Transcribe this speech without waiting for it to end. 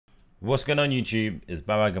What's going on YouTube? It's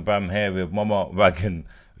Bandwagon Bam here with Mama Wagon.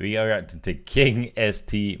 We are reacting to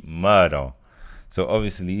KingST Murder. So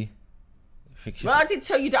obviously... Well, I did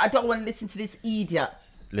tell you that I don't want to listen to this idiot.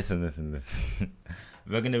 Listen.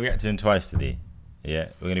 We're going to react to him twice today. Yeah,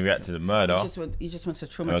 we're going to react to the murder. You just want to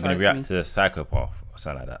traumatize me. We're going to react to Psychopath or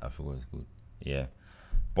something like that. I forgot what it's called. Yeah.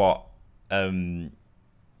 But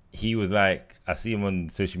he was like, I see him on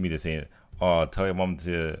social media saying, oh, tell your mom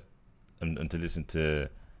to listen to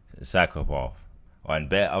Psychopath. And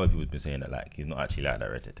bare other people have been saying that, like, he's not actually like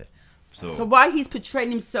that, right? So why he's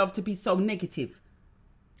portraying himself to be so negative?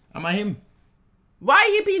 Am I him? Why are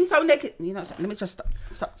you being so negative? You know, let me just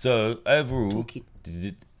stop. So overall,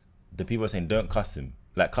 the people are saying don't cuss him.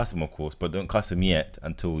 Like, cuss him, of course, but don't cuss him yet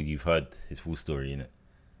until you've heard his full story, innit?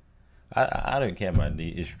 I don't care, man.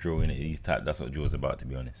 It's drawing it. He's type. That's what Draw's about, to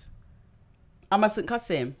be honest. I mustn't cuss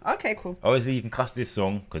him. Okay, cool. Obviously, you can cuss this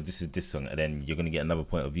song because this is this song, and then you're gonna get another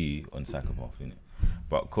point of view on Psychopath, innit?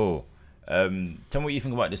 But cool. Tell me what you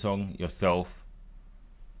think about this song yourself.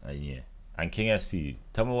 Yeah. And KingST,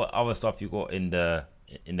 tell me what other stuff you got in the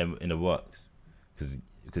works, because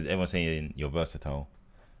everyone's saying you're versatile.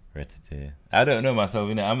 I don't know myself,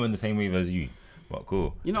 innit? I'm on the same wave as you, but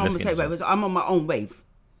cool. You know, I'm on the same wave. I'm on my own wave.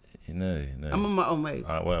 No. I'm on my own wave.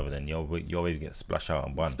 Alright, whatever then. Your wave gets splashed out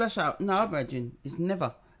and bun. Splash out? No, imagine. It's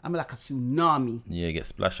never. I'm like a tsunami. Yeah, you get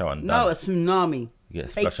splashed out and no, done. a tsunami. You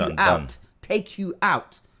get splashed out and done. Take you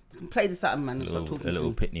out. You can play this out, man. Stop talking a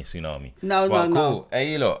little pitney tsunami. No. Cool.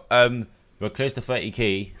 Hey, look. We're close to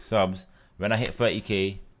 30k subs. When I hit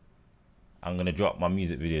 30k, I'm gonna drop my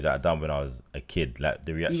music video that I done when I was a kid, like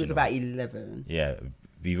the reaction. He was about 11. Yeah,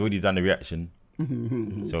 we've already done the reaction.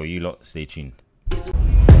 So you lot, stay tuned.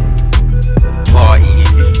 Party,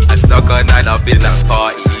 I stuck a night up in that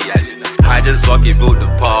party. I just fucking built the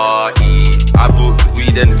party. I bought the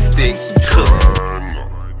weed and the stick.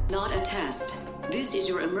 Not a test. This is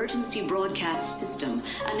your emergency broadcast system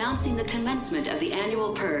announcing the commencement of the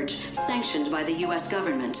annual purge sanctioned by the U.S.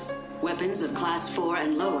 government. Weapons of Class 4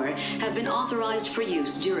 and lower have been authorized for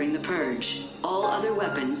use during the purge. All other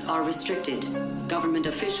weapons are restricted. Government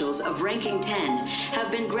officials of ranking 10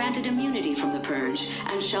 have been granted immunity from the purge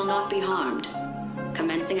and shall not be harmed.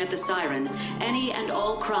 Commencing at the siren, any and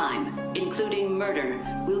all crime, including murder,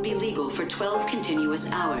 will be legal for 12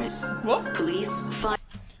 continuous hours. What? Police, fire...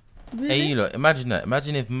 Hey, you look, imagine that.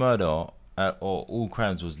 Imagine if murder or all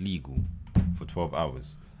crimes was legal for 12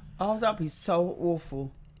 hours. Oh, that'd be so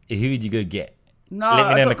awful. Who would you go get? No, let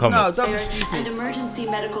me know in the comments. No, don't be stupid. And emergency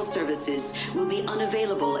medical services will be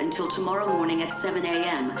unavailable until tomorrow morning at 7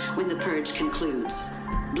 a.m. when the purge concludes.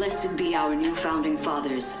 Blessed be our new founding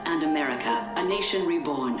fathers and America, a nation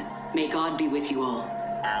reborn. May God be with you all.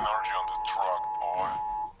 Energy on the truck,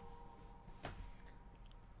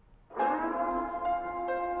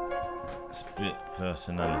 boy. Split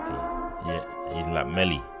personality. Yeah, he's like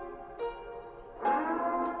Melly.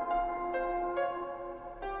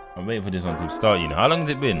 I'm waiting for this one to start, you know. How long has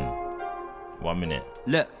it been? 1 minute.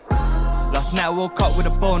 Look, last night I woke up with a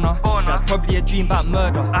boner. That's probably a dream about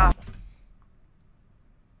murder.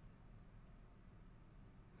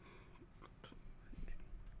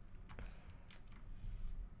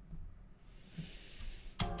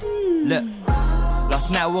 Look,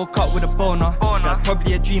 last night I woke up with a boner. That's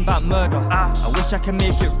probably a dream about murder. I wish I could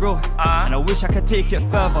make it real, and I wish I could take it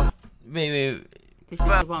further. Wait. This is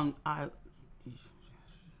the one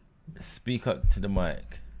Speak up to the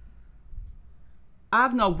mic. I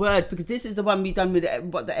have no words because this is the one we done with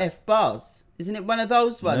the F bars. Isn't it one of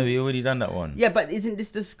those ones? No, we already done that one. Yeah, but isn't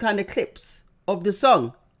this kind of clips of the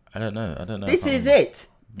song? I don't know. This is it.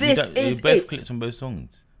 This is it. Both clips on both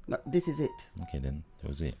songs. No, this is it. Okay, then that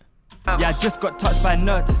was it. Yeah, I just got touched by a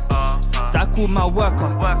nerd. So I called my worker,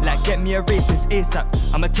 like, get me a rapist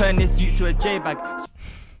ASAP. I'ma turn this youth to a J-bag.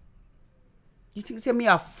 You think it's me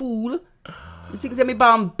a fool? You think it's me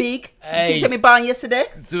born big? Hey. You think it's me born yesterday?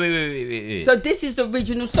 So wait. So this is the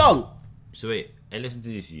original song. So wait, hey, listen to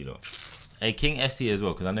this, you lot. Hey, KingST as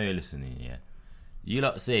well, because I know you're listening, yeah. You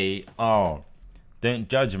lot say, oh, don't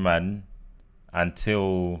judge man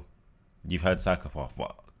until you've heard Psychopath.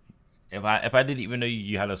 But if I didn't even know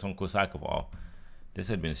you had a song called Psychopath, this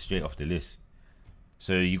had been straight off the list.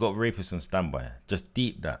 So you got Rapist on Standby. Just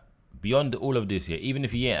deep that. Beyond all of this, yeah, even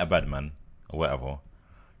if he ain't a bad man or whatever,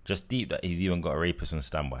 just deep that he's even got a Rapist on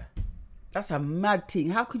Standby. That's a mad thing.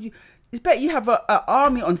 How could you? It's better you have an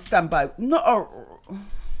army on standby, not a...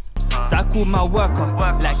 So I called my worker,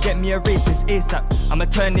 like, get me a rapist ASAP. I'ma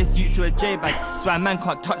turn this youth to a J-bag, so a man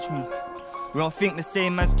can't touch me. We don't think the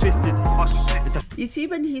same man's twisted. You see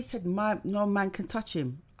when he said no man can touch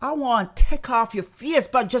him, I want to take off your fears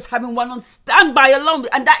by just having one on standby alone,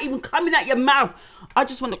 and that even coming out your mouth. I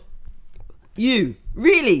just want to. You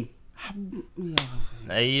really.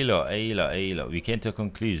 Hey, you lot. We came to a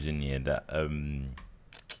conclusion here that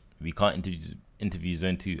we can't interview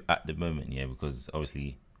Zone 2 at the moment, yeah, because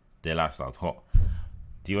obviously their lifestyle's hot.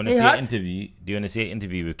 Do you want to see an interview? Do you want to see an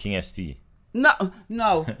interview with KingST? No. Hey,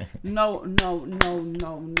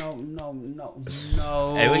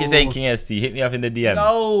 what you saying, KingST? Hit me up in the DMs.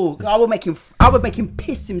 No, I would make him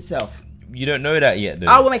piss himself. You don't know that yet, though.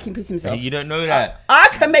 I will make him piss himself. You don't know that. I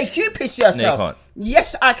can make you piss yourself. No, you can't.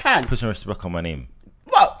 Yes, I can. Put some respect on my name.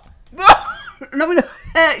 What? I'm gonna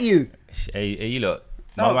hurt you. Hey, you lot.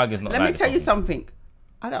 My mag is not. Let me tell you something.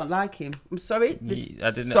 I don't like him. I'm sorry. This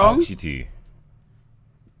I didn't song, ask you to.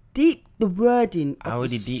 Deep the wording of I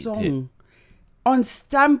already the deeped song. it. On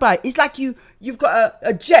standby. It's like you've got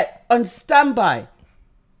a jet on standby,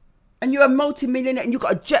 and you're a multi-millionaire and you've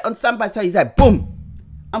got a jet on standby. So he's like, boom,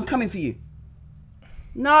 I'm coming for you.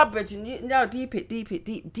 No, Bridget, no, deep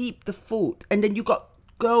the thought, and then you got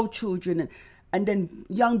girl children and then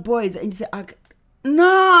young boys, and you say,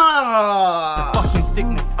 no. The fucking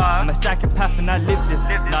sickness. I'm a psychopath and I live this.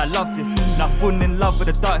 Now I love this. Now I've fallen in love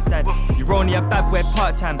with the dark side. You're only a bad boy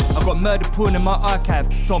part-time. I've got murder porn in my archive,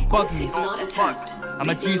 so don't bug This me. is not a test. I'ma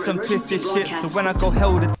This is do your some emergency twisted shit, so broadcast when I system. go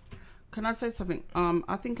hell with it. Can I say something?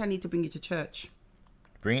 I think I need to bring you to church.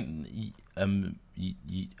 Bring and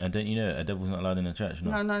don't you know a devil's not allowed in the church?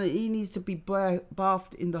 No. No, he needs to be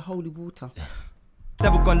bathed in the holy water.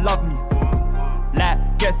 Devil gon' love me.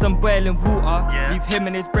 Like, get some boiling water, leave him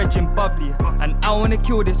and his brethren bubbly. And I wanna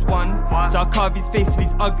kill this one, so I'll carve his face till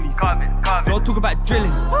he's ugly. So I'll talk about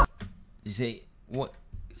drilling. You say what?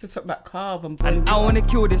 It's just about carve and And I wanna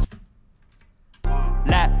kill this.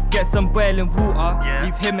 Like, get some boiling water,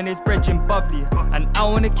 leave him and his brethren bubbly. And I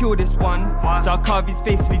wanna kill this one, so I'll carve his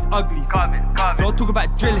face till he's ugly. So I'll talk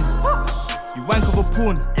about drilling. You wank over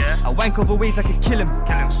porn, I wank over ways I could kill him.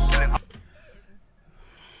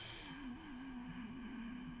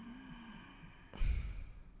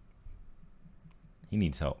 He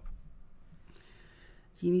needs help.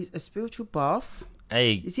 He needs a spiritual bath.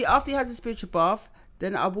 Hey, You see, after he has a spiritual bath,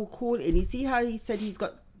 then I will call in. You see how he said he's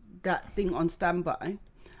got that thing on standby?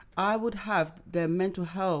 I would have the mental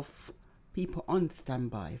health people on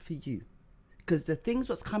standby for you. Because the things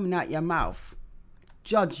what's coming out your mouth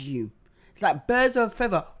judge you. It's like birds of a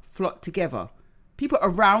feather flock together. People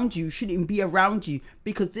around you shouldn't even be around you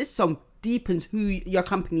because this song deepens who your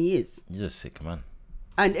company is. you're just sick, man.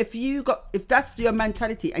 And if that's your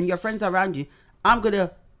mentality and your friends are around you, I'm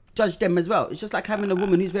gonna judge them as well. It's just like having a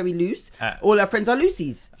woman who's very loose. All her friends are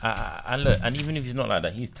loosies. And look, and even if he's not like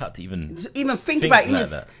that, he's tough to even Think about it. like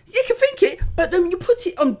that. You can think it, but then you put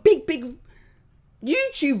it on big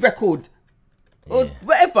YouTube record or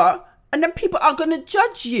whatever, and then people are gonna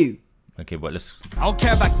judge you. Okay, but let's. I don't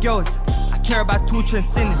care about girls, I care about torture and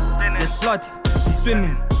sinning. There's blood, he's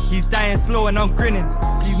swimming, he's dying slow and I'm grinning.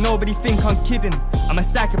 Please nobody think I'm kidding, I'm a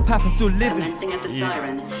psychopath and still living. Commencing at the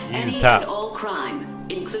siren, any tap. and all crime,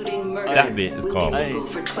 including murder, That bit is will calm. be legal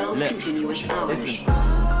for 12 continuous hours. Listen,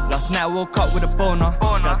 last night I woke up with a boner.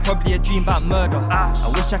 That's probably a dream about murder.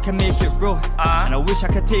 I wish I could make it real, and I wish I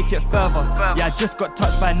could take it further. Yeah, I just got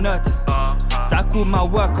touched by a nerd. So I called my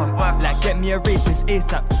worker, like get me a rapist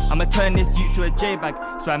ASAP. I'ma turn this youth to a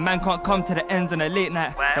J-bag, so a man can't come to the ends on a late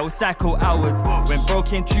night. That was psycho hours, when bro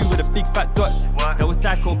came true with the big fat dots. That was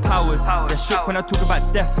psycho powers, they're shook when I talk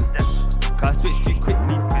about death. Cause I switched too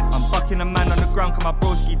quickly. I'm bucking a man on the ground cause my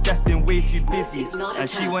broski death been way too busy. And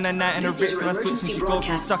she want a night in a Ritz and I switch and she go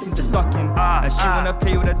from sucking to ducking. And she wanna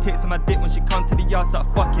play with her tits and my dick when she come to the yard start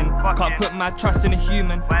fucking. Can't put my trust in a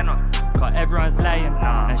human, cause everyone's lying.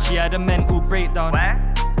 And she had a mental breakdown,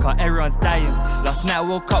 cause everyone's dying. Last night I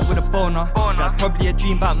woke up with a boner. That's probably a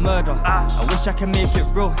dream about murder. I wish I could make it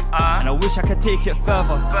real, and I wish I could take it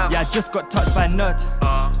further. Yeah, I just got touched by a nerd.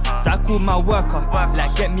 So I called my worker,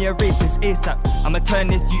 like get me a rapist ASAP. I'ma turn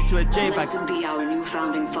this youth to a J-bag. Blessed be our new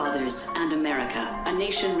founding fathers and America, a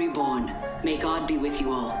nation reborn. May God be with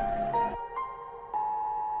you all.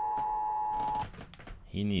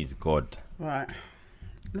 He needs God. Right.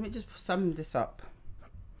 Let me just sum this up.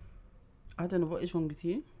 I don't know what is wrong with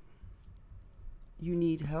you. You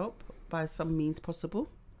need help by some means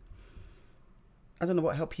possible. I don't know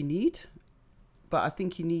what help you need, but I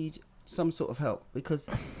think you need some sort of help, because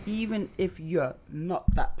even if you're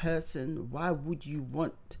not that person, why would you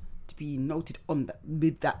want to be noted on that,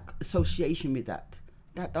 with that association with that?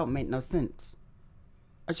 That don't make no sense.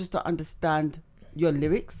 I just don't understand your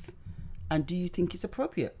lyrics, and do you think it's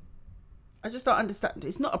appropriate? I just don't understand.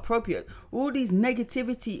 It's not appropriate. All these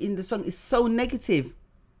negativity in the song is so negative.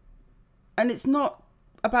 and it's not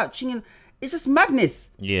about chinging. It's just madness.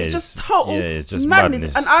 Yeah, it's just total it's just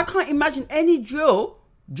madness. And I can't imagine any driller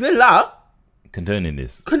condoning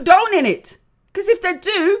this. Condoning it. Because if they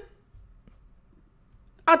do,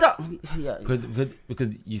 I don't. Yeah.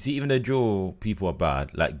 Because you see, even though drill people are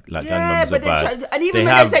bad, like gang yeah, members but are bad, and even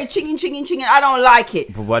when they say chinging, I don't like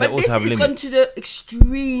it. But they also have this is limits. gone to the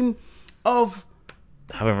extreme of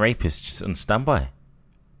having rapists just on standby,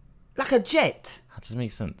 like a jet. That doesn't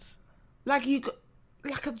make sense. Like you got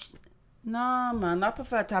like a. Nah, man. I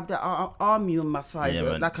prefer to have the army on my side.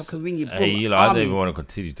 Yeah, like I can ring you. Boom, hey, I don't even want to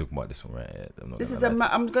continue talking about this one, right? This is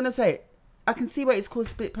I'm gonna say it. I can see why it's called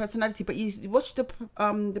split personality, but you watch the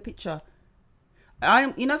picture.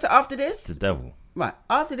 So after this, the devil. Right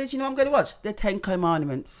after this, you know what I'm gonna watch the 10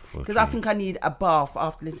 Commandments because I think I need a bath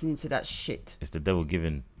after listening to that shit. It's the devil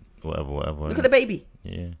giving whatever. Look at the baby.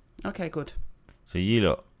 Yeah. Okay, good. So you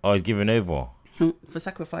lot, he's giving over for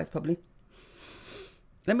sacrifice, probably.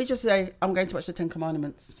 Let me just say, I'm going to watch the 10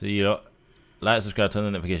 Commandments. So you lot, like, subscribe, turn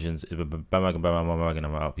on notifications. Bandwagon,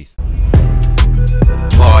 I'm out. Peace. Party,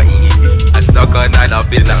 I stuck a night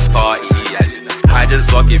up in that party. I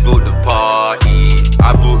just fucking built the party.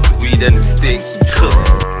 I bought the weed and the stick.